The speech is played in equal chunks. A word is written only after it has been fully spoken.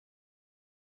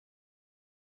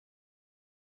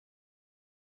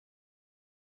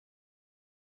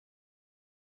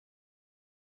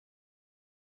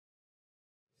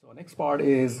So next part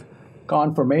is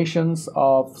conformations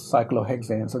of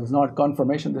cyclohexane. So it's not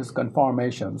conformation, this is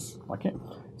conformations. Okay.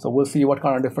 So we'll see what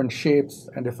kind of different shapes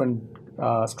and different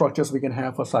structures we can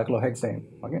have for cyclohexane.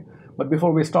 Okay. But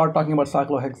before we start talking about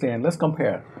cyclohexane, let's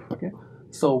compare. Okay.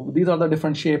 So these are the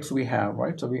different shapes we have,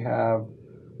 right? So we have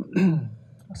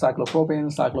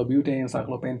cyclopropane, cyclobutane,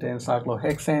 cyclopentane,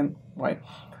 cyclohexane, right?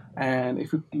 And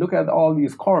if you look at all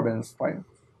these carbons, right?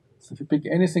 So if you pick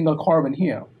any single carbon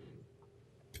here,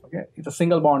 okay, it's a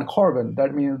single bond carbon.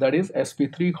 That means that is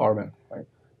sp3 carbon, right?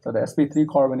 So the sp3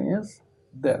 carbon is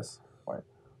this, right?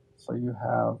 So you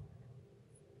have,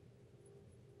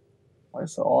 right?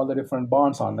 So all the different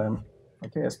bonds on them,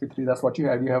 okay, sp3. That's what you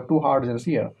have. You have two hydrogens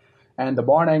here, and the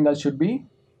bond angle should be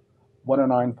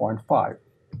 109.5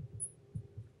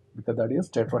 because that is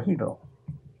tetrahedral,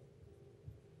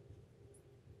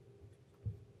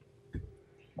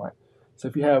 right? So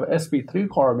if you have sp3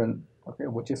 carbon, okay,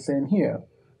 which is same here,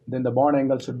 then the bond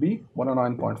angle should be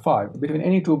 109.5 between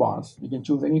any two bonds. You can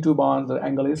choose any two bonds, the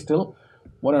angle is still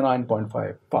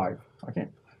 109.5. Okay.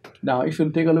 Now if you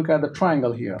take a look at the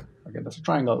triangle here, okay, that's a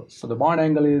triangle, so the bond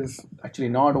angle is actually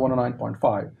not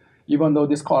 109.5, even though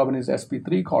this carbon is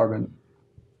sp3 carbon,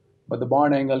 but the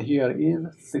bond angle here is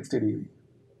 60 degree.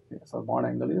 Okay, so bond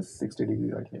angle is 60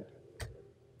 degree right here.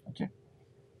 Okay.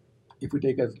 If we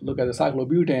take a look at the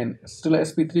cyclobutane, it's still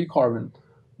sp3 carbon,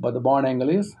 but the bond angle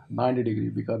is 90 degree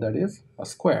because that is a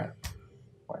square.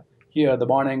 Right. Here the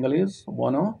bond angle is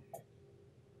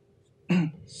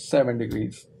 107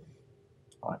 degrees.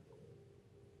 Right.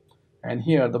 And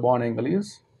here the bond angle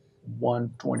is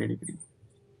 120 degree.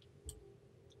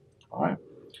 All right.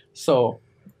 So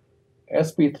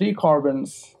sp3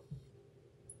 carbons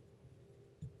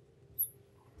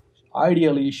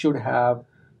ideally should have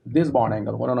this bond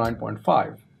angle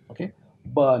 109.5. Okay,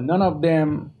 but none of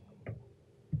them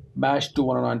match to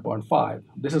 109.5.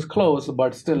 This is close,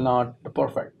 but still not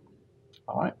perfect.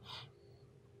 All right.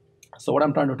 So what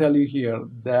I'm trying to tell you here,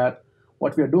 that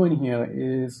what we are doing here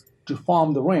is to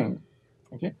form the ring.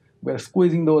 Okay, we're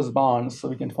squeezing those bonds so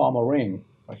we can form a ring.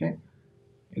 Okay,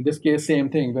 in this case, same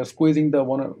thing. We're squeezing the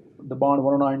bond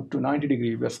 109 to 90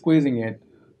 degree. We're squeezing it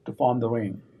to form the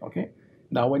ring. Okay.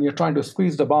 Now, when you're trying to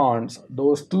squeeze the bonds,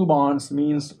 those two bonds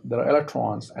means there are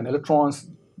electrons, and electrons,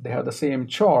 they have the same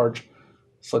charge,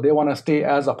 so they want to stay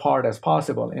as apart as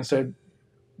possible. Instead,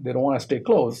 they don't want to stay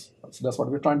close. So that's what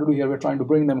we're trying to do here. We're trying to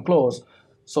bring them close.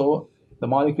 So the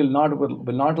molecule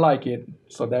will not like it.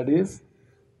 So that is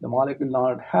the molecule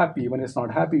not happy. When it's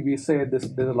not happy, we say there's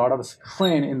a lot of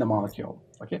strain in the molecule.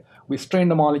 Okay, we strain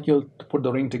the molecule to put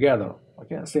the ring together.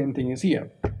 Okay, same thing is here.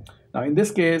 Now in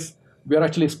this case, we are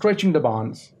actually stretching the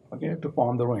bonds, okay, to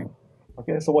form the ring.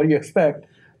 Okay, so what do you expect?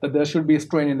 That there should be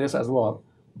strain in this as well.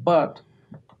 But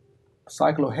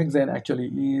cyclohexane actually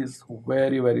is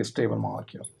very, very stable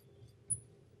molecule.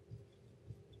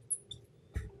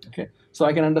 Okay, so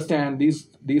I can understand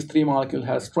these three molecules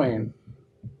have strain.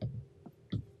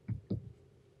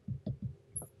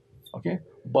 Okay,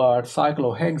 but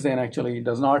cyclohexane actually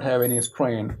does not have any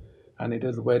strain, and it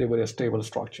is very, very stable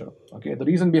structure. Okay, the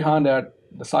reason behind that,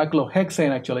 the cyclohexane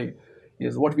actually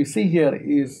is what we see here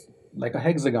is like a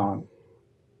hexagon.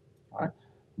 Right?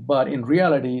 But in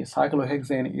reality,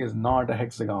 cyclohexane is not a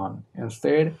hexagon.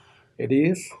 Instead, it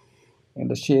is in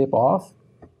the shape of,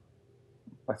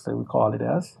 let's say we call it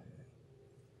as,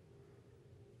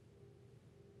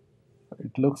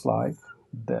 it looks like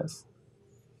this.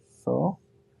 So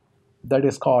that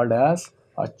is called as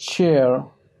a chair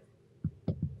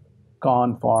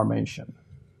conformation.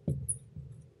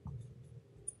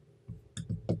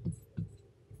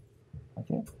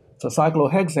 Okay, so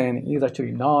cyclohexane is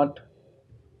actually not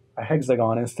a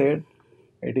hexagon. Instead,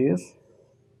 it is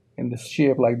in this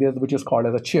shape like this, which is called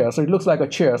as a chair. So it looks like a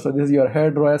chair. So this is your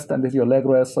headrest and this is your leg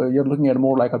rest. So you're looking at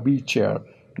more like a beach chair,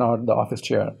 not the office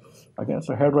chair. Okay,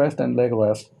 so headrest and leg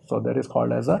rest. So that is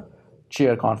called as a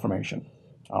chair conformation.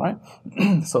 All right.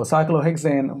 So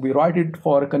cyclohexane, we write it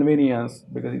for convenience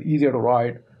because it's easier to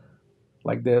write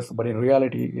like this, but in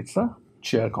reality, it's a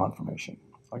chair conformation.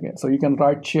 Okay, so you can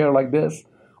write chair like this,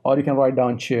 or you can write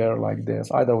down chair like this.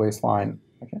 Either way is fine.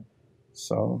 Okay,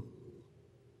 so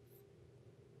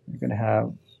you can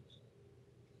have,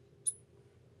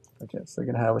 okay, so you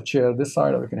can have a chair this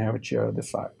side, or you can have a chair this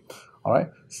side. All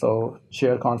right, so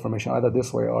chair conformation, either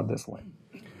this way or this way.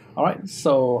 All right,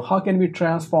 so how can we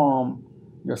transform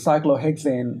your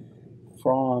cyclohexane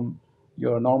from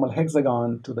your normal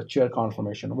hexagon to the chair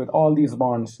conformation with all these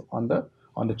bonds on the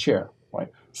chair,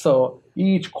 right? So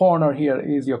each corner here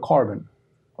is your carbon,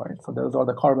 right? So those are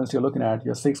the carbons you're looking at,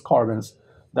 your 6 carbons.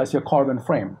 That's your carbon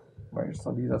frame, right?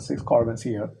 So these are 6 carbons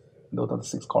here. Those are the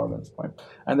 6 carbons, right?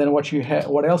 And then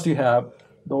what else you have?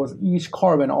 Those each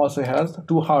carbon also has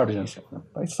 2 hydrogens,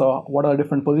 right? So what are the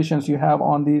different positions you have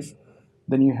on these?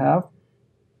 Then you have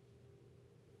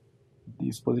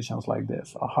these positions like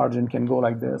this. A hydrogen can go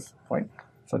like this, right?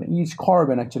 So each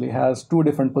carbon actually has 2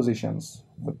 different positions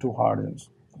with 2 hydrogens,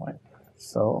 right?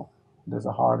 So there's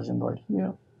a hydrogen right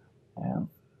here, and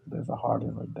there's a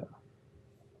hydrogen right there.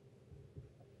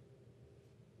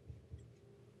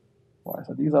 Right,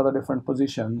 so these are the different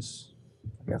positions.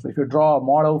 Okay, so if you draw a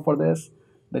model for this,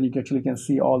 then you actually can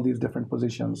see all these different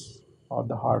positions of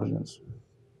the hydrogens.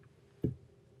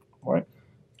 Right?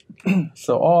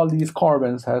 So all these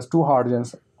carbons has 2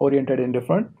 hydrogens oriented in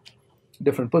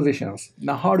different positions.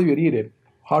 Now how do you read it?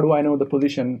 How do I know the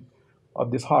position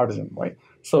of this hydrogen, right?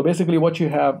 So basically what you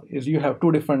have is you have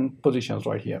 2 different positions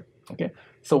right here. Okay,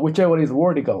 so whichever is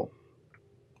vertical,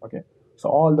 okay, so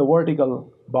all the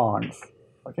vertical bonds,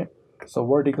 okay, so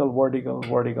vertical, vertical,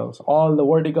 verticals, all the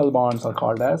vertical bonds are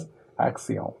called as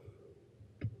axial.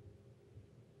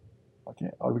 Okay,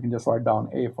 or we can just write down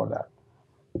A for that.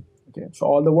 Okay, so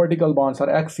all the vertical bonds are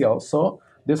axial. So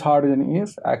this hydrogen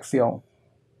is axial.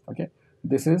 Okay,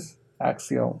 this is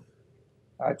axial,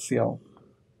 axial,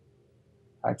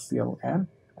 axial, and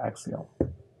axial.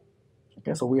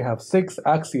 Okay, so we have 6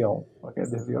 axial. Okay,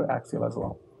 this is your axial as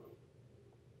well.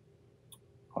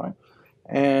 All right,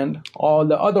 and all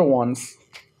the other ones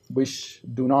which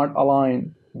do not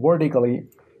align vertically,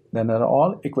 then they're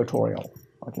all equatorial.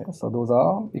 Okay, so those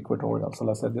are equatorial. So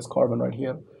let's say this carbon right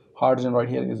here, hydrogen right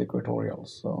here is equatorial.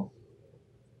 So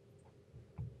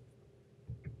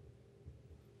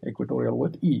equatorial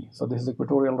with E. So this is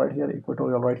equatorial right here,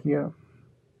 equatorial right here.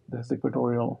 This is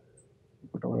equatorial,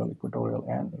 equatorial, equatorial,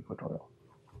 and equatorial.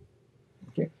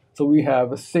 Okay, so we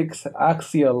have 6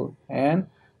 axial and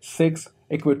 6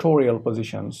 equatorial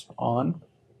positions on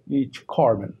each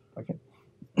carbon. Okay,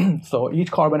 so each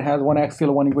carbon has 1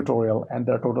 axial, 1 equatorial, and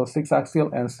there are total 6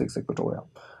 axial and 6 equatorial.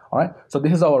 All right, so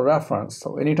this is our reference.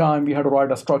 So anytime we have to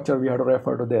write a structure, we have to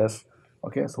refer to this.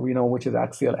 Okay, so we know which is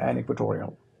axial and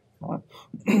equatorial. All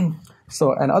right.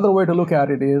 So another way to look at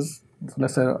it is, so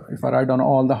let's say if I write down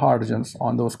all the hydrogens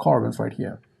on those carbons right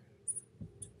here.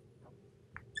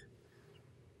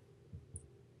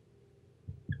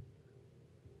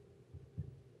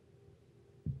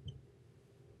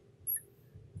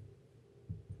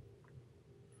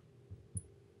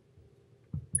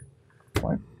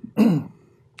 Right.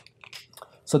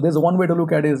 So there's one way to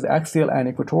look at it is axial and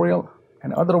equatorial.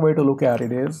 Another way to look at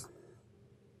it is,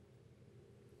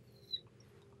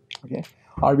 okay,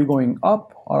 are we going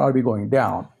up or are we going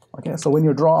down? Okay, so when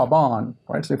you draw a bond,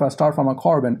 right, so if I start from a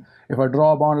carbon, if I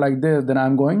draw a bond like this, then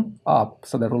I'm going up,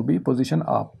 so that will be position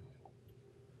up.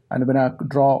 And when I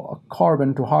draw a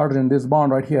carbon to hydrogen, this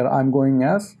bond right here, I'm going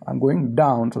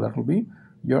down, so that will be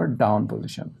your down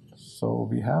position. So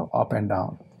we have up and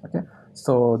down. Okay,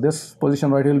 so this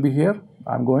position right here will be here,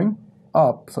 I'm going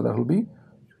up, so that will be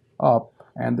up,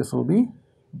 and this will be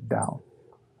down.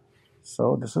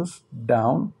 So this is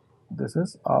down, this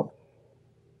is up,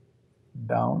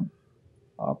 down,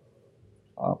 up,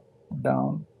 up,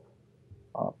 down,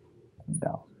 up,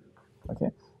 down. Okay,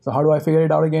 so how do I figure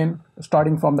it out again?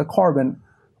 Starting from the carbon,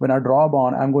 when I draw a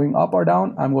bond, I'm going up or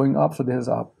down? I'm going up, so this is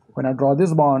up. When I draw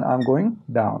this bond, I'm going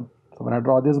down. So when I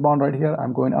draw this bond right here,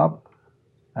 I'm going up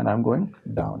and I'm going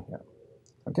down here.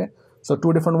 Okay, so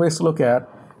 2 different ways to look at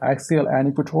axial and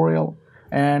equatorial,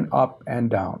 and up and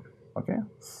down. Okay,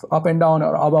 so up and down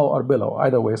or above or below,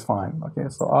 either way is fine. Okay,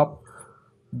 so up,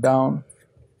 down,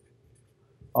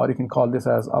 or you can call this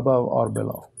as above or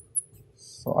below.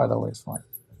 So either way is fine.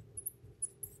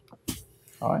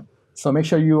 All right, so make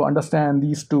sure you understand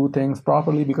these 2 things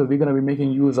properly, because we're going to be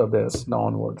making use of this now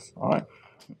onwards. All right,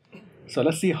 so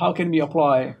let's see how can we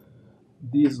apply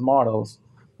these models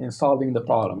in solving the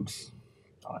problems.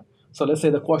 All right, so let's say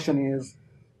the question is,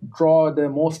 draw the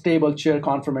most stable chair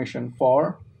conformation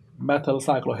for methyl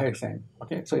cyclohexane.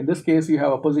 Okay, so in this case, you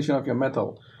have a position of your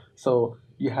methyl. So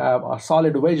you have a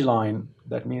solid wedge line.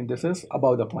 That means this is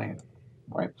above the plane,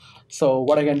 right? So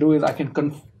what I can do is I can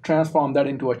transform that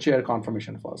into a chair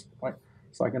conformation first, right?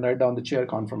 So I can write down the chair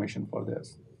conformation for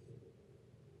this,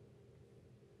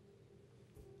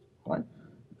 right?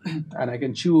 And I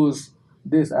can choose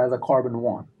this as a carbon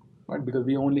 1, right? Because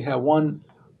we only have 1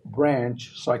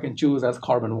 branch, so I can choose as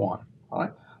carbon 1. All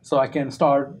right, so I can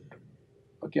start.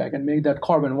 Okay, I can make that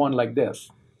carbon 1 like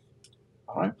this.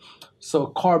 All right, so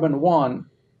carbon 1,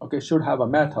 okay, should have a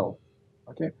methyl.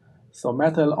 Okay, so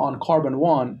methyl on carbon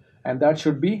 1, and that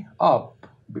should be up,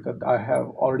 because I have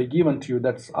already given to you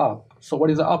that's up. So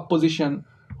what is the up position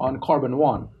on carbon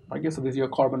 1? Okay, so this is your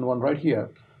carbon 1 right here.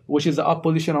 which is the up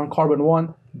position on carbon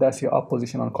 1, that's your up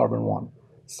position on carbon 1.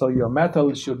 So your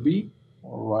metal should be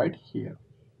right here.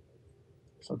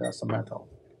 So that's the metal.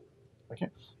 Okay.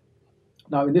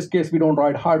 Now in this case, we don't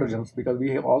write hydrogens because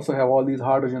we also have all these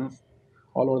hydrogens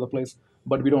all over the place,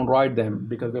 but we don't write them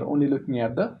because we're only looking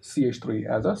at the CH3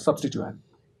 as a substituent,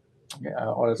 okay,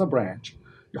 or as a branch.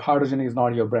 Your hydrogen is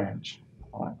not your branch.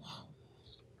 All right.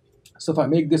 So if I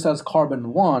make this as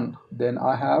carbon 1, then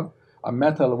I have a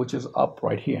metal which is up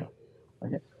right here.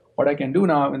 Okay. What I can do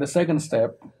now in the second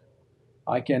step,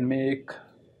 I can make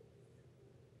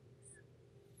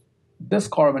this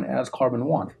carbon as carbon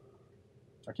 1.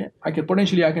 Okay, I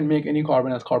can make any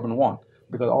carbon as carbon 1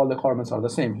 because all the carbons are the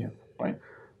same here, right?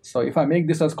 So if I make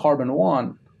this as carbon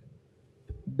 1,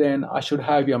 then I should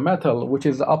have your metal, which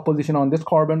is the up position on this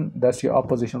carbon. That's your up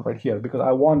position right here because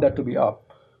I want that to be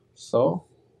up. So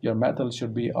your metal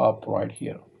should be up right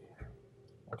here.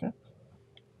 Okay.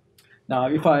 Now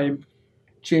if I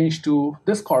change to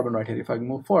this carbon right here, if I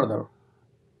move further,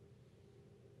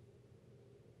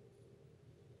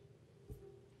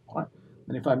 right,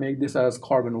 and if I make this as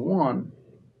carbon 1,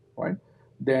 right,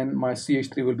 then my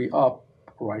CH3 will be up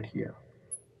right here.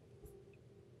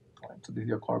 Right, so this is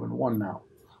your carbon 1 now.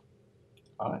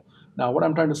 All right. Now what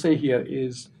I'm trying to say here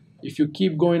is if you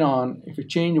keep going on, if you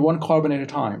change one carbon at a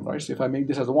time, right? So if I make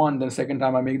this as 1, then the second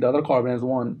time I make the other carbon as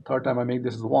 1, third time I make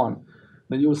this as 1,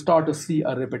 then you will start to see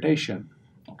a repetition.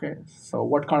 Okay. So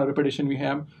what kind of repetition we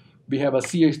have? We have a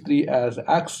CH3 as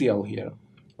axial here,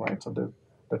 right? So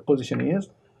the position is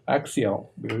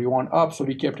axial because we want up, so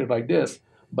we kept it like this,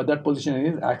 but that position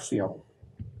is axial.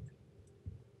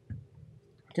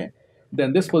 Okay.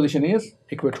 Then this position is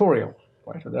equatorial.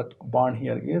 Right, so that bond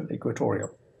here is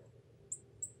equatorial.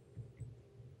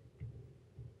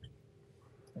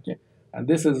 Okay, and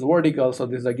this is vertical, so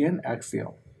this is again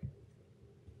axial.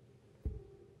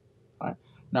 All right.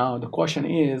 Now the question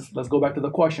is, let's go back to the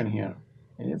question here,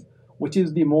 is which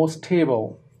is the most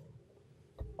stable,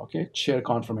 okay, chair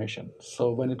conformation.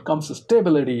 So when it comes to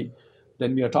stability,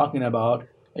 then we are talking about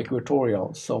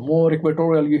equatorial. So more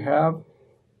equatorial you have,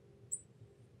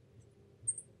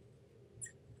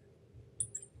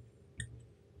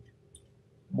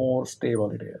 more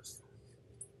stable it is.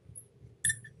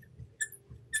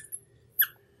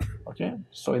 Okay,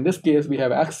 so in this case we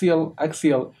have axial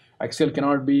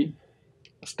cannot be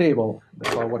stable.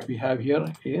 That's why what we have here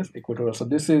is equatorial. So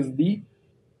this is the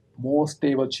most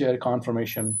stable chair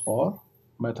conformation for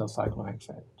methyl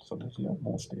cyclohexane. So this is your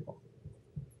most stable.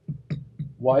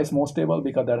 Why is most stable?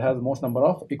 Because that has most number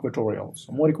of equatorials.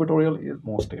 So more equatorial is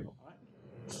more stable.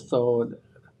 So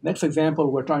next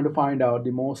example, we're trying to find out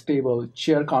the most stable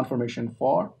chair conformation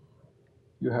for,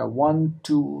 you have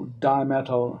 1,2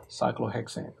 dimethyl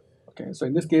cyclohexane. Okay, so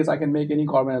in this case, I can make any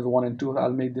carbon as 1 and 2.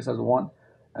 I'll make this as 1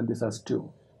 and this as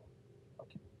 2.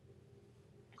 Okay.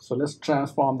 So let's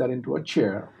transform that into a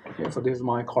chair. Okay, so this is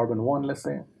my carbon 1, let's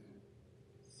say.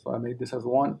 So I make this as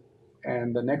 1,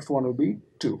 and the next one will be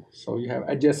 2. So you have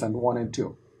adjacent 1 and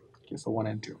 2. Okay, so 1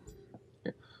 and 2.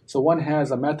 Okay. So 1 has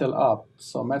a metal up.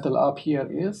 So metal up here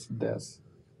is this.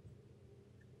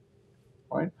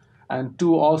 Right? And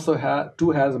 2 also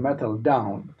has metal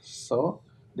down. So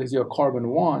this is your carbon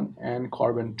 1 and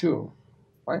carbon 2.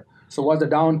 Right? So what's the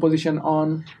down position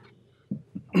on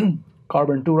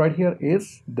carbon 2 right here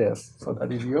is this. So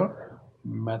that is your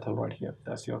metal right here.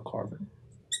 That's your carbon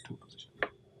 2 position.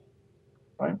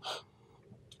 Right?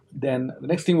 Then the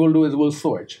next thing we'll do is we'll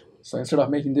switch. So instead of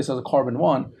making this as a carbon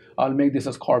 1, I'll make this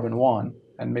as carbon 1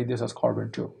 and make this as carbon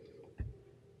 2.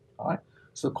 All right?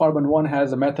 So carbon 1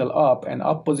 has a metal up, and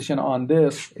up position on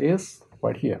this is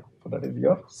right here. So that is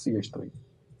your CH3.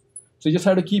 So you just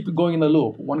have to keep going in the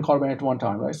loop, one carbon at one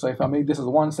time, right? So if I make this as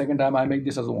 1, second time I make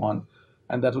this as 1,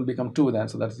 and that will become 2 then.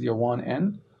 So that's your 1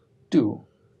 and 2.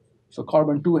 So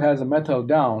carbon 2 has a metal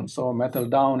down, so metal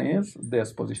down is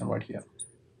this position right here.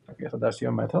 Okay, so that's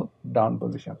your metal down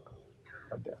position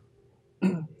right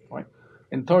there. Right.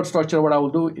 In third structure, what I will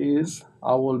do is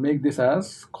I will make this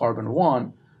as carbon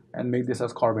 1 and make this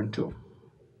as carbon 2.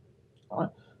 All right.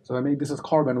 So if I make this as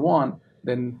carbon 1,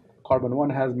 then carbon 1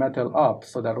 has metal up,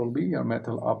 so that will be your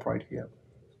metal up right here.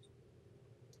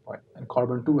 Right. And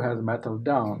carbon 2 has metal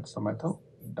down, so metal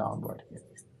down right here.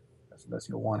 So that's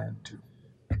your 1 and 2.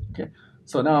 Okay.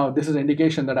 So now this is an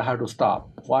indication that I have to stop.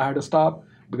 Why I have to stop?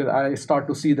 Because I start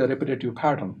to see the repetitive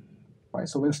pattern. Right.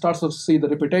 So when it starts to see the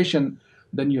repetition,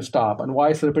 then you stop. And why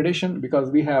is repetition? Because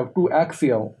we have 2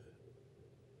 axial.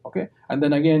 Okay, and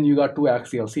then again you got 2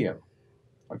 axials here.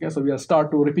 Okay, so we'll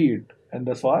start to repeat, and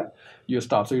that's why you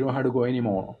stop. So you don't have to go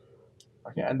anymore.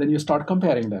 Okay, and then you start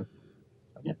comparing them.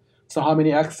 Okay, So how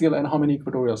many axial and how many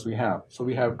equatorials we have? So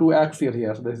we have two axial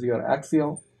here. So this is your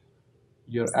axial,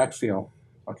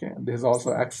 okay? This is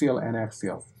also axial and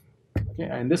axial, okay?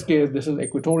 And in this case, this is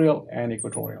equatorial and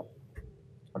equatorial,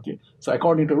 okay? So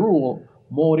according to rule,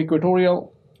 more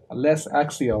equatorial, less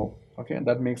axial, okay?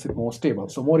 That makes it more stable.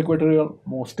 So more equatorial,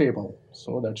 more stable.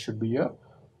 So that should be a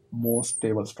more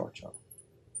stable structure.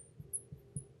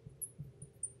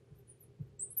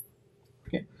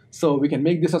 Okay, so we can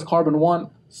make this as carbon 1.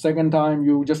 Second time,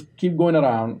 you just keep going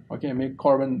around, okay? Make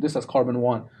this as carbon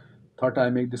 1. Third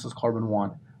time, make this as carbon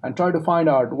 1. And try to find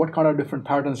out what kind of different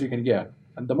patterns you can get.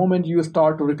 And the moment you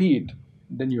start to repeat,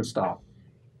 then you stop.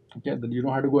 Okay, then you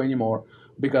don't have to go anymore,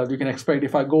 because you can expect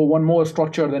if I go one more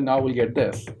structure, then I will get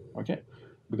this, okay?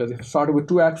 Because if you start with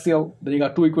 2 axial, then you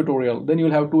got 2 equatorial, then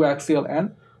you'll have 2 axial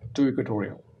and 2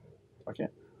 equatorial, okay?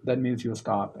 That means you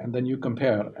stop, and then you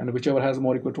compare, and whichever has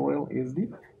more equatorial is the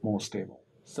most stable.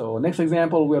 So next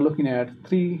example, we are looking at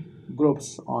 3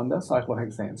 groups on the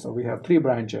cyclohexane. So we have 3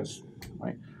 branches,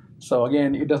 right? So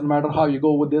again, it doesn't matter how you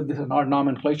go with this. This is not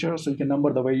nomenclature, so you can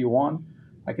number the way you want.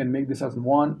 I can make this as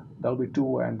 1, that'll be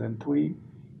 2, and then 3.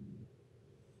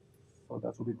 So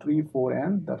that will be 3, 4,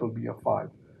 and that will be a 5.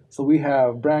 So we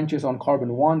have branches on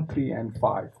carbon 1, 3, and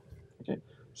 5. Okay.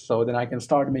 So then I can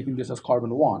start making this as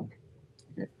carbon 1.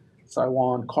 Okay. So I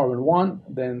want carbon 1,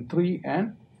 then 3,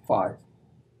 and 5.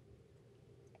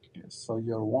 Okay. So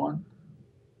your 1,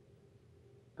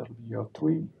 that'll be your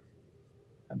 3,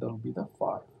 and that'll be the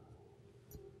 5.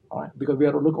 All right, because we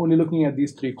are only looking at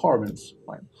these 3 carbons,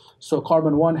 right? So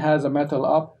carbon 1 has a metal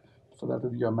up, so that will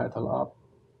be your metal up,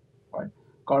 right?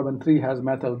 Carbon 3 has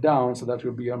metal down, so that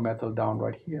will be your metal down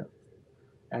right here.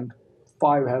 And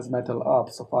 5 has metal up,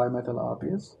 so 5 metal up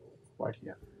is right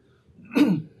here.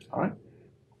 All right.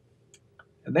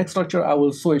 The next structure I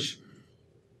will switch.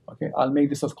 Okay, I'll make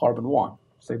this as carbon 1.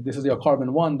 So if this is your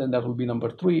carbon 1, then that will be number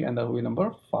 3, and that will be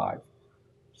number 5.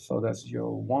 So that's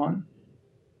your 1,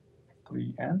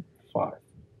 3, and 5.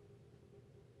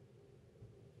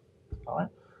 All right.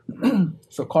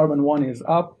 So carbon 1 is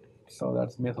up, so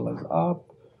that's metal is up.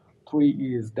 3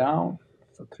 is down,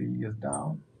 so 3 is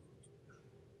down.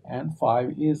 And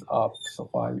 5 is up, so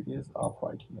 5 is up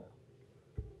right here.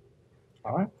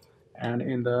 All right.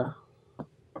 And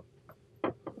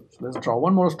so let's draw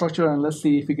one more structure, and let's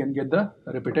see if we can get the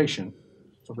repetition.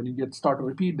 So when you start to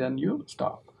repeat, then you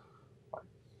stop. Right.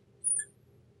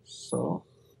 So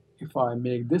if I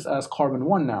make this as carbon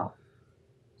 1 now,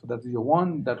 so that's your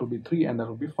 1, that will be 3, and that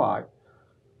will be 5.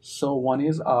 So 1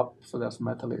 is up, so that's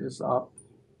metal is up.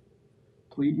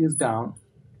 3 is down,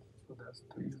 so that's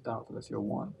 3 is down, so that's your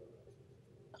 1,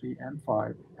 3, and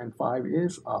 5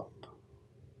 is up.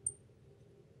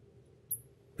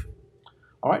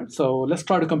 All right, so let's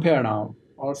try to compare now.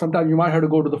 Or sometimes you might have to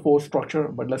go to the 4th structure,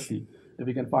 but let's see if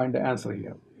we can find the answer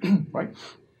here, right?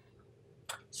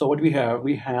 So what we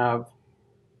have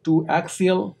 2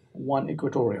 axial, 1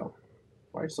 equatorial,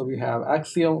 right? So we have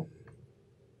axial,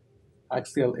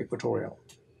 equatorial,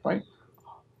 right?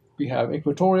 We have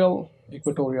equatorial,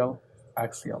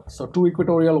 axial. So 2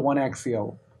 equatorial, 1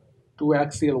 axial, 2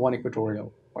 axial, 1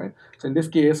 equatorial, right? So in this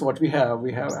case, what we have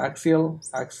axial,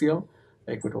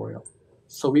 equatorial.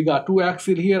 So we got 2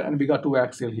 axial here, and we got 2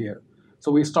 axial here.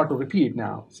 So we start to repeat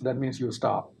now. So that means you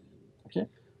stop, okay?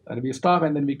 And we stop,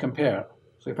 and then we compare.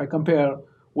 So if I compare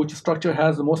which structure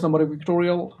has the most number of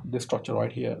equatorial, this structure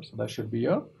right here. So that should be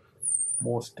a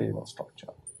more stable structure.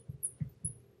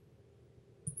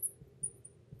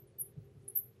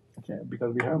 Okay,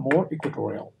 because we have more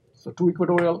equatorial. So 2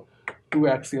 equatorial, 2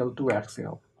 axial, 2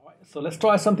 axial. All right, so let's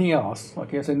try something else.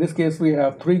 Okay, so in this case we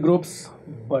have 3 groups,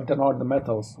 but they're not the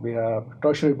metals. We have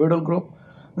tertiary butyl group,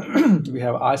 we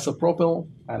have isopropyl,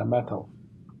 and a methyl.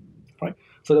 Right.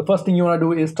 So the first thing you want to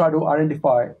do is try to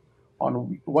identify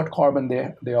on what carbon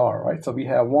they are. Right. So we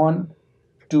have 1,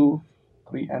 2,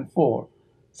 3, and 4.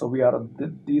 So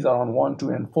these are on 1, 2,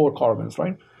 and 4 carbons.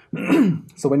 Right.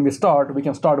 So when we start, we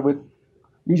can start with.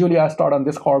 Usually I start on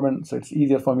this carbon, so it's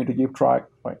easier for me to keep track,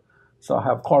 right? So I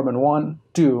have carbon 1,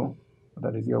 2,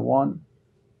 that is your 1,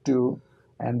 2,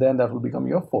 and then that will become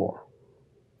your 4.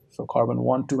 So carbon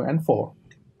 1, 2, and 4.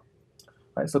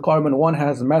 Right, so carbon 1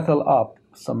 has methyl up,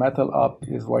 so methyl up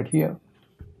is right here,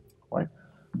 right?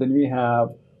 Then we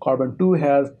have carbon 2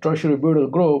 has tertiary butyl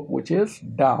group, which is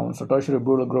down, so tertiary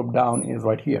butyl group down is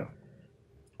right here,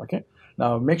 okay?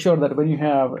 Now make sure that when you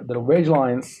have the wedge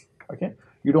lines, okay,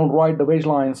 you don't write the wedge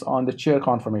lines on the chair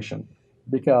conformation,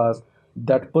 because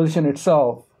that position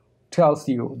itself tells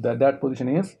you that that position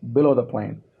is below the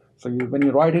plane. So when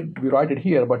you write it, we write it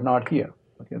here, but not here.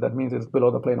 Okay, that means it's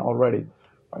below the plane already.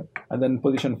 Right? And then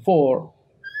position 4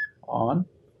 on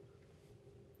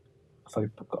sorry,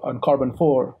 on carbon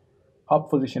 4, up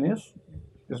position is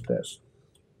this,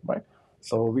 right?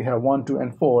 So we have 1, 2,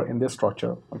 and 4 in this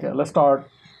structure. Okay, let's start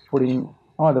putting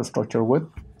other structure with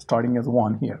starting as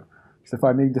 1 here. So if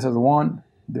I make this as 1,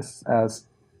 this as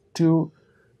 2,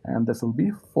 and this will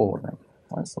be 4 then,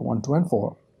 right? So 1, 2, and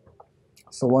 4.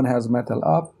 So 1 has metal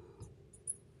up,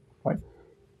 right?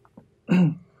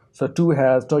 So 2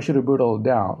 has tertiary butyl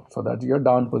down, so that's your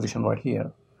down position right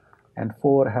here. And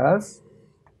 4 has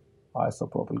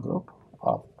isopropyl group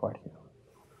up right here.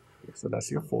 Okay, so that's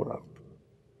your 4 up.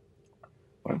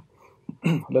 Right?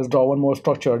 Let's draw one more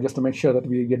structure just to make sure that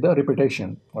we get the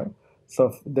repetition, right?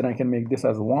 So then I can make this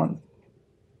as 1,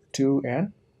 2,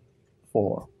 and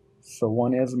 4. So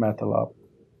 1 is metal up,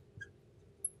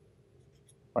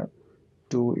 right?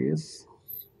 2 is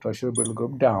tertiary butyl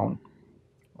group down,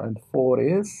 and 4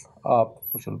 is up,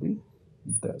 which will be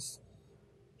this.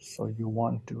 So you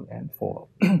 1, 2, and 4.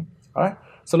 All right.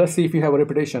 So let's see if you have a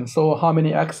repetition. So how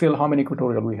many axial, how many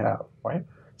equatorial we have, right?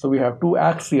 So we have 2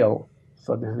 axial.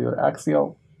 So this is your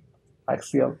axial,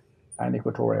 and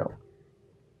equatorial,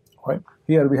 right?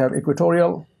 Here we have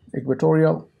equatorial,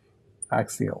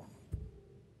 axial.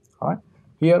 All right.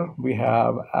 Here we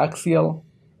have axial,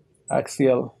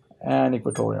 and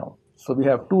equatorial. So we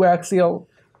have 2 axial,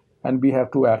 and we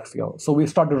have 2 axial. So we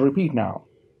start to repeat now.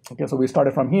 Okay, so we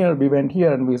started from here, we went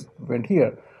here, and we went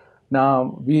here.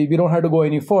 Now we don't have to go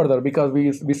any further because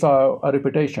we saw a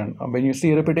repetition. When you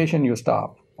see a repetition, you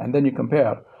stop, and then you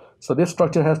compare. So this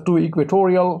structure has 2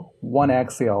 equatorial, 1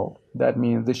 axial. That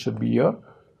means this should be your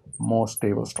most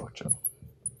stable structure.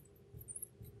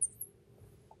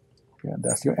 Okay,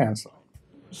 that's your answer.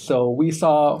 So we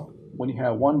saw when you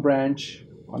have 1 branch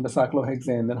on the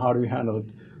cyclohexane, then how do we handle it?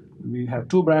 We have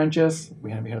 2 branches,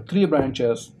 we have 3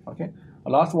 branches, okay?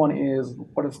 The last one is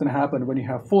what is going to happen when you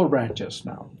have 4 branches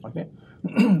now, okay?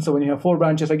 So when you have 4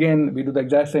 branches, again, we do the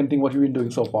exact same thing what we've been doing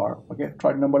so far, okay?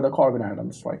 Try to number the carbon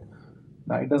atoms, right?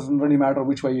 Now it doesn't really matter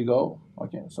which way you go,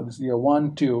 okay? So this is your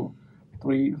 1, 2,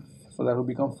 3, so that will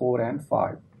become 4 and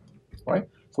 5, right?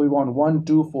 So we want 1,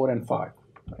 2, 4, and 5,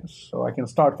 right? So I can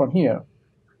start from here,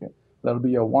 okay? That will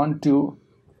be a 1, 2,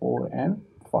 4, and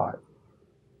 5.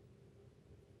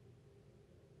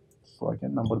 So I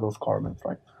can number those carbons,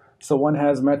 right? So 1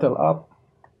 has metal up,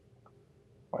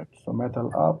 right? So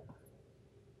metal up.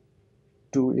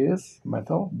 2 is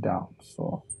metal down.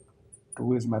 So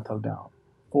 2 is metal down.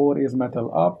 4 is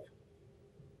metal up,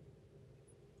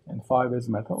 and 5 is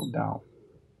metal down.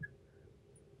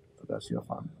 So that's your 5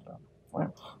 metal down, right?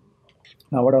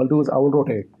 Now what I'll do is I will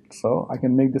rotate. So I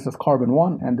can make this as carbon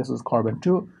 1, and this is carbon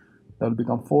 2. That will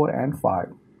become 4 and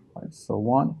 5, right? So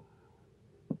 1,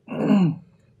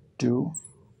 2,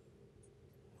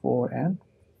 4, and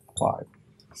 5.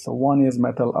 So 1 is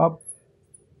metal up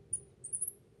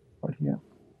right here.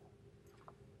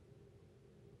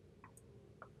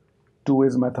 2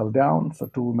 is metal down, so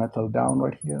 2 metal down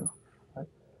right here. Right?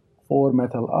 4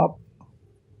 metal up,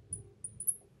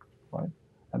 right?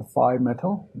 And 5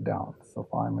 metal down, so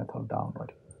 5 metal down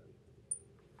right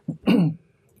here.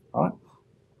 All right.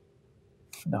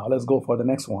 Now let's go for the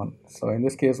next one. So in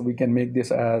this case, we can make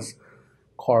this as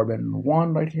carbon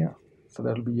 1 right here. So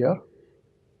that will be your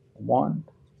 1,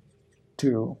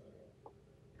 2,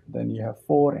 then you have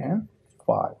 4 and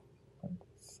 5. Right?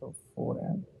 So 4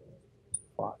 and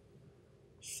 5.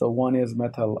 So 1 is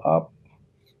metal up,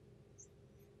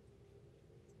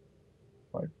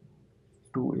 right?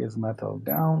 2 is metal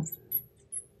down,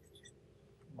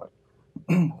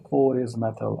 right? 4 is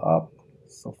metal up,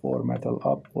 so 4 metal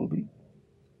up will be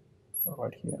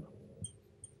right here.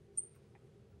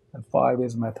 And 5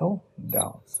 is metal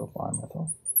down, so 5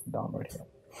 metal down right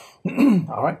here.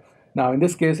 All right. Now in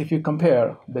this case, if you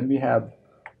compare, then we have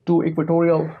 2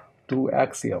 equatorial, 2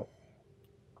 axial,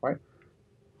 right?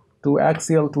 2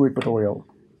 axial, 2 equatorial,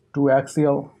 2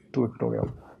 axial, 2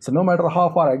 equatorial. So no matter how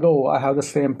far I go, I have the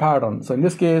same pattern. So in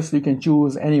this case, you can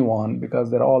choose any one because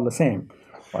they're all the same,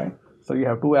 right? So you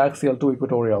have 2 axial, 2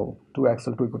 equatorial, 2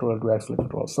 axial, 2 equatorial, 2 axial,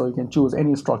 equatorial. So you can choose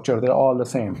any structure. They're all the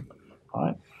same, all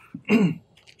right?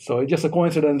 So it's just a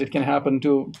coincidence. It can happen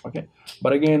too, okay?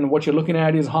 But again, what you're looking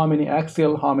at is how many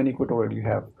axial, how many equatorial you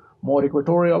have. More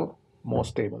equatorial, more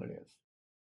stable it is.